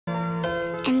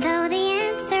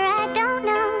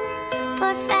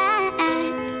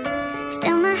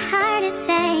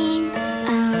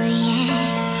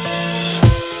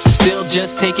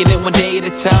just taking it one day at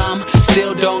a time.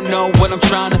 Still don't know what I'm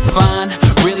trying to find.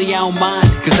 Really I don't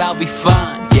mind, cause I'll be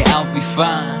fine. Yeah, I'll be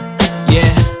fine.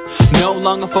 Yeah, no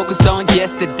longer focused on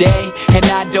yesterday, and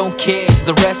I don't care,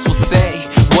 the rest will say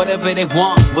whatever they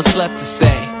want. What's left to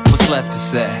say? What's left to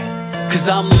say? Cause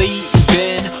I'm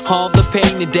leaving all the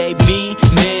pain today,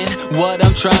 meaning what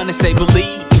I'm trying to say.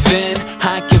 Believing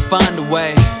I can find a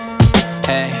way.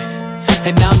 Hey,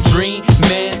 and I'm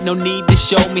dreaming, no need to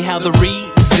show me how. The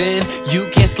reason you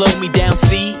can't slow me down,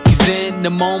 seizing the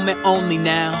moment only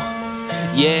now.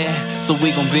 Yeah, so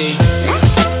we gon' be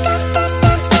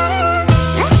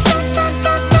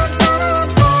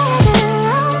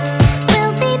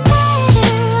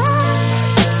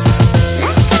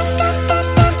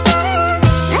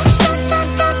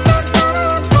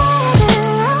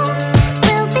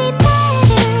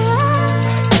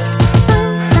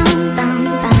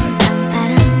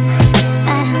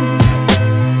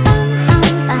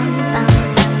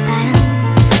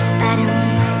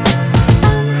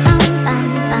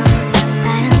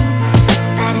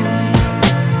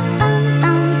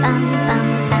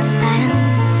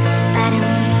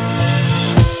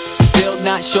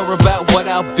not sure about what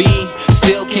I'll be.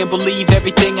 Still can't believe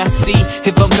everything I see.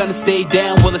 If I'm gonna stay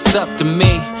down, well it's up to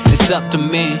me. It's up to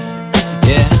me,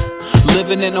 yeah.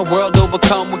 Living in a world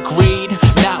overcome with greed.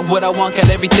 Not what I want, got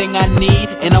everything I need.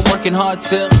 And I'm working hard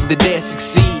till the day I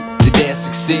succeed. The day I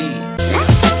succeed.